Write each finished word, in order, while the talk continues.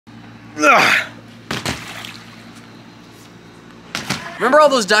Remember all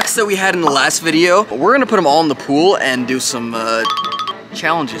those ducks that we had in the last video? We're gonna put them all in the pool and do some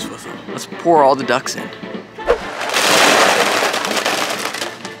challenges with them. Let's pour all the ducks in.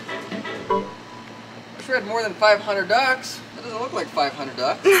 We had more than 500 ducks. That doesn't look like 500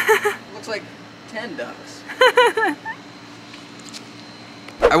 ducks. It looks like 10 ducks.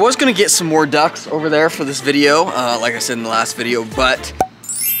 I was gonna get some more ducks over there for this video, like I said in the last video, but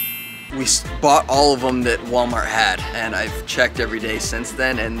we bought all of them that Walmart had, and I've checked every day since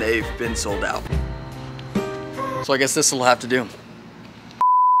then, and they've been sold out. So I guess this will have to do.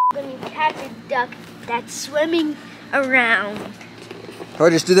 When you catch a duck that's swimming around. Or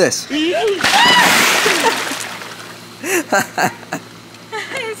just do this.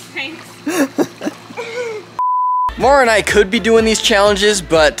 Mara and I could be doing these challenges,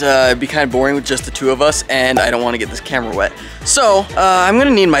 but it'd be kind of boring with just the two of us, and I don't want to get this camera wet. So, I'm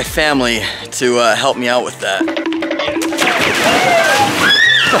gonna need my family to help me out with that. No, it's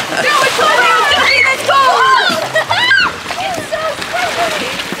over! Let's go!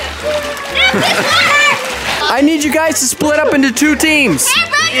 I need you guys to split up into 2 teams.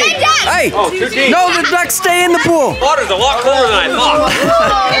 Hey! Oh, 2 teams. No, the ducks stay in the pool. Water's a lot colder than I thought.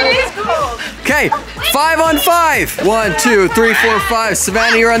 It is cold. Okay, 5 on 5. 1, 2, 3, 4, 5.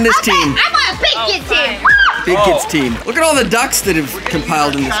 Savannah, you're on this team. I'm on a big kid team. Big kids team. Look at all the ducks that have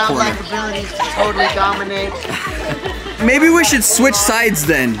compiled in this corner. Abilities to totally dominate. Maybe we should switch sides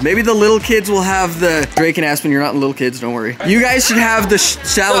then. Maybe the little kids will have the Drake and Aspen. You're not little kids, don't worry. You guys should have the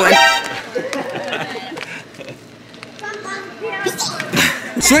shallow end.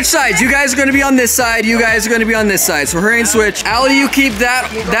 Switch sides. You guys are going to be on this side. You guys are going to be on this side. So hurry and switch. Allie, you keep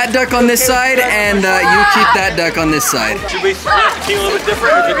that duck on this side, and you keep that duck on this side. Should we split the team a little bit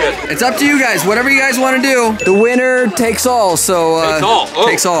different, or is it good? It's up to you guys. Whatever you guys want to do. The winner takes all. So Takes all. Oh.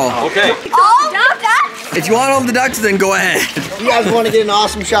 takes all. Okay. All ducks? If you want all the ducks, then go ahead. You guys want to get an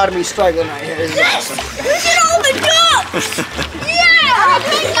awesome shot of me struggling right here. This is awesome. Look at all the ducks! Yeah!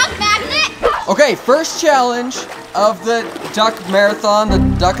 Big duck magnet! Okay, first challenge of the duck marathon, the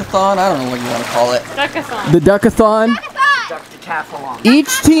duckathon, I don't know what you want to call it. Duckathon. The duckathon. Duck decathlon.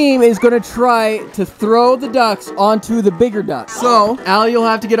 Each team is going to try to throw the ducks onto the bigger duck. So, Allie, you'll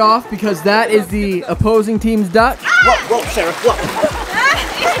have to get off because that is the opposing team's duck. Whoa, Sarah, whoa.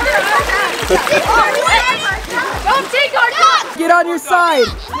 Don't take our duck! Get on your side.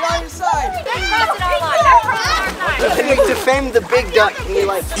 Get on your side. I need to defend the big duck. Can you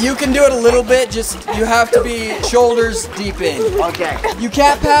like? You can do it a little bit, just you have to be shoulders deep in. Okay. You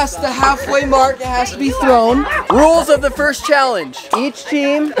can't pass the halfway mark, it has to be thrown. Rules of the first challenge. Each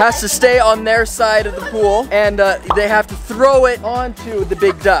team has to stay on their side of the pool, and they have to throw it onto the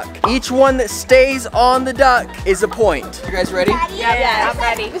big duck. Each one that stays on the duck is a point. You guys ready? Yeah, I'm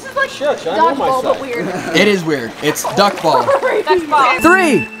ready. This is like Shucks, I know dodgeball, but myself. weird. It is weird. It's duck ball. Dodgeball.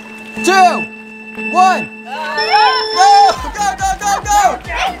 3, 2, 1. Go! Go, go, go, go!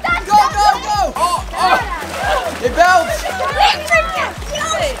 Go, go, go! Oh! They bounce!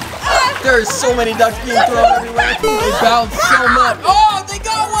 There's so many ducks being thrown everywhere. They bounce so much. Oh, they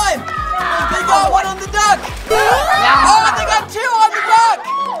got one! They got one on the duck! Oh, they got 2 on the duck!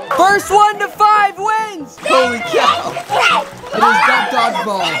 First 1 to 5 wins! Holy cow! It is duck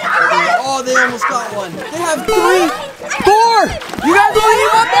dodgeball. Oh, they almost got one. They have 3, 4! You guys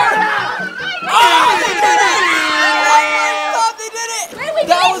believe one more? Oh, they did it! Stop, they did it!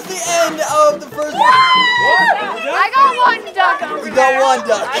 That was the end of the first one. I got 1 duck over You there. got 1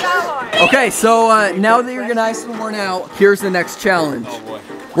 duck. I got 1. Okay, so now that you're nice and worn out, here's the next challenge. Oh boy.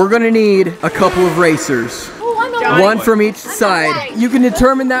 We're gonna need a couple of racers. One from each side. You can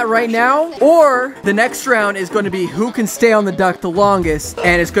determine that right now, or the next round is going to be who can stay on the duck the longest,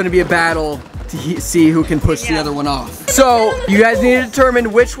 and it's going to be a battle to see who can push the other one off. So, you guys need to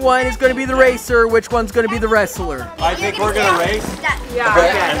determine which one is going to be the racer, which one's going to be the wrestler. I think we're gonna race, Yeah.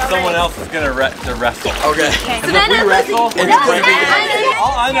 and someone else is gonna wrestle. Okay. And if we wrestle,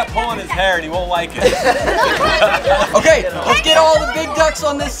 I'll end up pulling his hair and he won't like it. Okay, let's get all the big ducks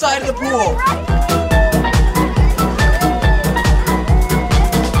on this side of the pool.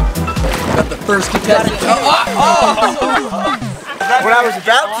 Got the first contestant. What I was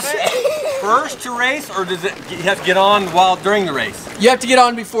about to say. First to race, or does it? You have to get on while during the race. You have to get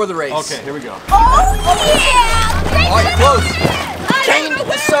on before the race. Okay, here we go. Oh, you're close. Dang, it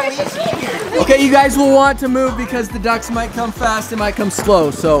was so easy. Okay, you guys will want to move because the ducks might come fast, they might come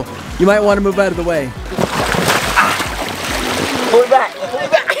slow, so you might want to move out of the way. Pull it back. Pull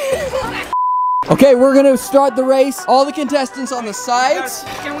it back. Okay, we're gonna start the race. All the contestants on the sides.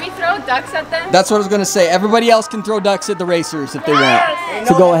 Can we throw ducks at them? That's what I was gonna say. Everybody else can throw ducks at the racers if they want.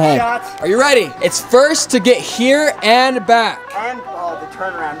 So go ahead. Are you ready? It's first to get here and back. And the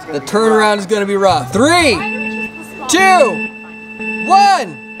turnaround is gonna The turnaround is gonna be rough. 3, 2,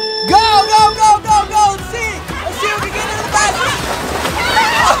 1. Go, go, go, go, go. Let's see. Let's see if we can get into the basket.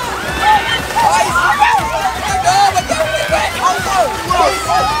 Oh, my God.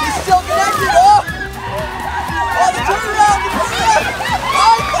 He's still connected. Oh, the turnaround. The turnaround.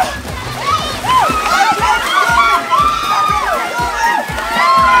 Oh,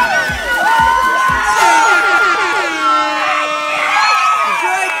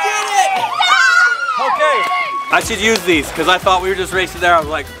 I should use these because I thought we were just racing there. I was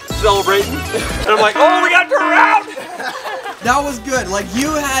like celebrating. And I'm like, oh, we got to turn around. that was good. Like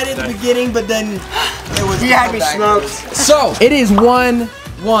you had it at the beginning, but then it was. He had me smoked. So it is 1-1.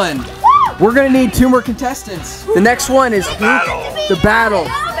 We're gonna need 2 more contestants. The next one is the battle.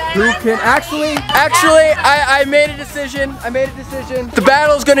 Who can actually, I made a decision. The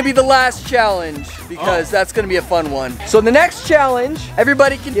battle is gonna be the last challenge because that's gonna be a fun one. So the next challenge,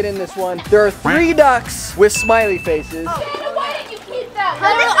 everybody can get in this one. There are 3 ducks with smiley faces. Why did you keep that?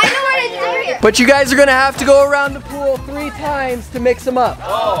 I know what I do. But you guys are gonna have to go around the pool 3 times to mix them up.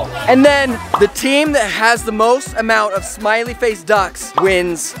 And then the team that has the most amount of smiley face ducks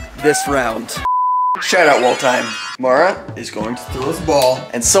wins this round. Shout out wall time. Mara is going to throw this ball,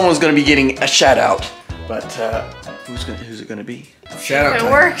 and someone's going to be getting a shout out. But who's it going to be? Shout out time.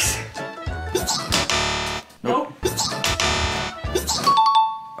 It works. Nope.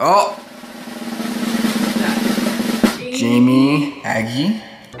 Oh. Jamie, Aggie.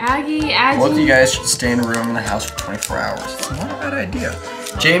 Both of you guys should stay in a room in the house for 24 hours. It's not a bad idea.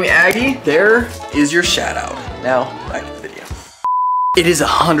 Jamie, Aggie, there is your shout out. Now, back to the video. It is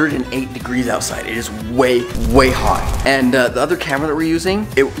 108 degrees outside. It is way, way hot. And the other camera that we're using,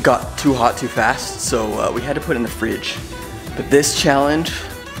 it got too hot too fast, so we had to put it in the fridge. But this challenge,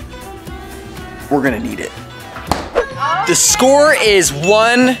 we're gonna need it. The score is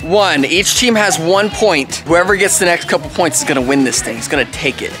 1-1. Each team has 1 point. Whoever gets the next couple points is gonna win this thing. He's gonna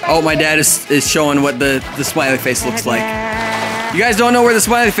take it. Oh, my dad is showing what the smiley face looks like. You guys don't know where the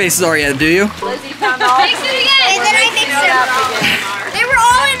smiley faces are yet, do you? Lizzie found all. Mix it again. And then I mixed them. They were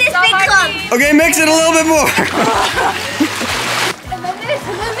all in this big club. Okay, mix it a little bit more. And then this,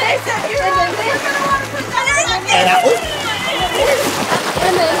 and then this, and then this.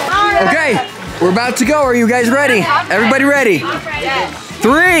 Okay, we're about to go. Are you guys ready? Everybody ready? Yes.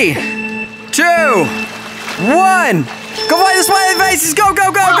 3, 2, 1. Go find the smiley faces. Go,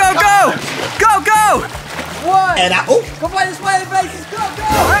 go, go, go, go. Go, go. 1. And Go find the smiley faces. Go, go.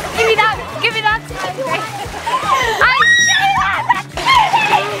 Give me that. Give me that.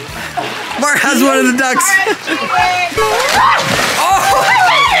 Mark has one of the ducks.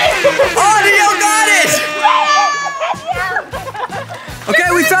 Oh, Neil got it. Okay,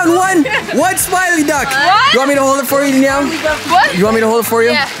 we found one smiley duck. What? You want me to hold it for you, Neil? What? You want me to hold it for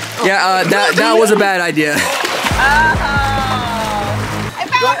you? Yeah. Yeah, that was a bad idea. I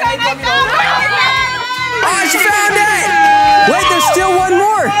found it. Oh, she found it! Wait, there's still one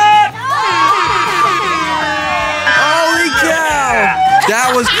more. Holy cow!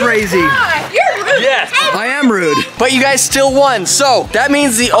 That was crazy. Yes. I am rude. But you guys still won. So that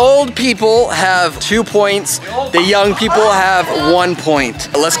means the old people have 2 points. The young people have 1 point.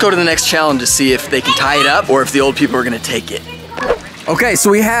 Let's go to the next challenge to see if they can tie it up or if the old people are gonna take it. Okay, so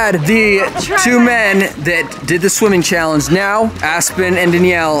we had the 2 men that did the swimming challenge. Now, Aspen and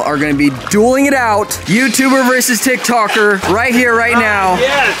Danielle are gonna be dueling it out. YouTuber versus TikToker right here, right now.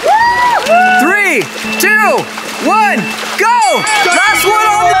 Yes. 3, 2, 1, go! Last one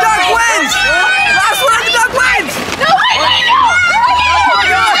on the duck wins! Last one on the duck wins! No, wait, no!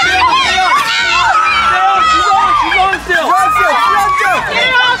 She's on still. Run still, run still! Get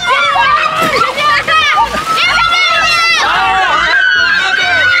it off, get it off!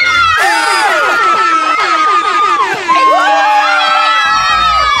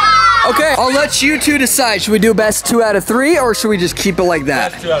 Okay, I'll let you 2 decide. Should we do best 2 out of 3 or should we just keep it like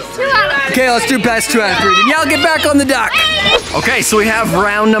that? Best 2 out of 3. Okay, let's do best 2 out of 3. Danielle, get back on the duck. Okay, so we have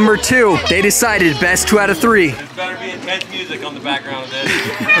round number 2. They decided best 2 out of 3. There's better be intense music on the background of this.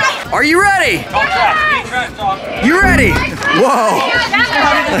 Are you ready? Talk trash. Be trash talk. You ready? Whoa.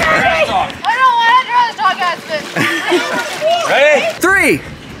 Trash talk. I don't want to try to talk as this. Ready? 3,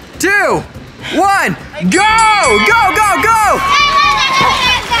 2, 1, go! Go, go, go!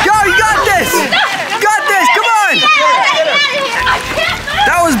 Go, you got this! You got this, come on!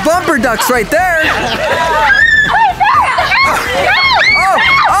 That was bumper ducks right there. Oh,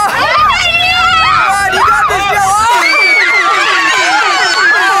 oh! Come on, you got this, Jill!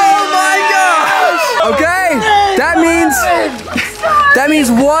 Oh! That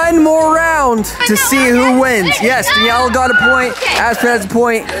means one more round to see who wins. Yes, Danielle got a point. Aspen has a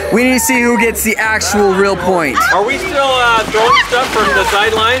point. We need to see who gets the actual real point. Are we still throwing stuff from the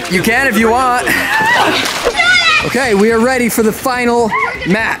sideline? You can if you want. Okay, we are ready for the final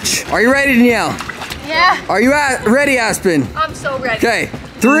match. Are you ready, Danielle? Yeah. Are you ready, Aspen? I'm so ready. Okay,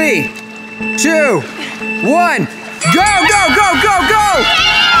 3, 2, 1. Go, go, go, go, go!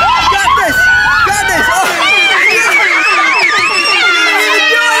 Got this! Got this! Oh. You didn't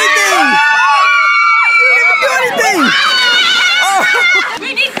do anything! You didn't do anything! Oh.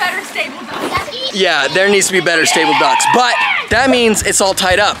 We need better stable ducks. Yeah, there needs to be better stable ducks, but that means it's all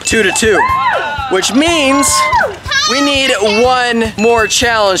tied up, 2-2, which means we need one more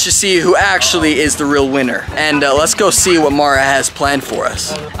challenge to see who actually is the real winner. And let's go see what Mara has planned for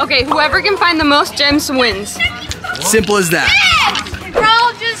us. Okay, whoever can find the most gems wins. Simple as that. We're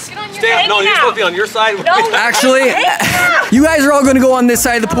all just get on your Stay, no, you're supposed to be on your side. Actually, you guys are all gonna go on this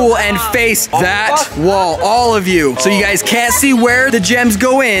side of the pool and face that wall, all of you. So you guys can't see where the gems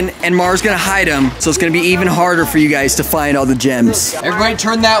go in, and Mara's gonna hide them. So it's gonna be even harder for you guys to find all the gems. Everybody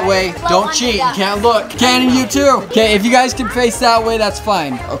turn that way. Don't cheat, you can't look. Cannon, you too. Okay, if you guys can face that way, that's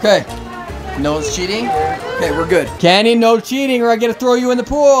fine. Okay. No one's cheating? Okay, we're good. Cannon, no cheating or I gotta throw you in the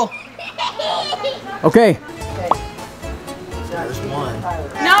pool. Okay. There's one.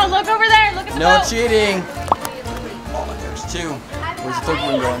 No, look over there. Look at the No boat. cheating. Oh, there's 2. Where's the 3rd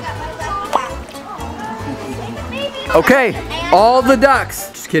one going? Okay, all the ducks.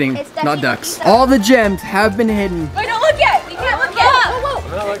 Just kidding, not ducks. All the gems have been hidden. Wait, don't look yet. We can't look yet. I'm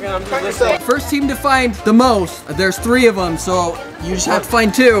not looking, I'm just listening. First team to find the most. There's 3 of them, so you just have to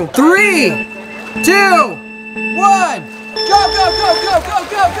find 2. 3, 2, 1. Go, go, go, go, go,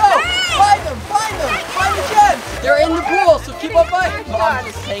 go, go! Find them, find them, find the gems! They're in the pool, so keep on fighting. Oh, I'm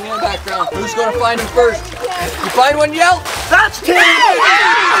just hanging in the background. Who's gonna find them first? You find one, yell. That's 2!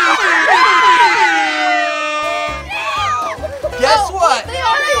 Guess what? They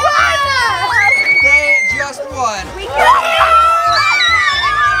already won. They just won.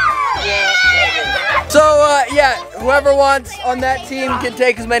 So, yeah, whoever wants on that team can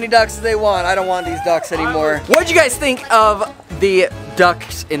take as many ducks as they want. I don't want these ducks anymore. What'd you guys think of the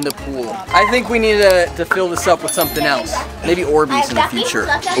ducks in the pool? I think we need to fill this up with something else. Maybe Orbeez in the future.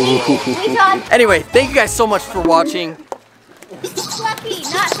 Anyway, thank you guys so much for watching. Fluffy,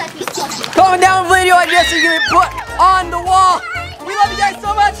 not Fluffy. Comment down below video ideas so you can put on the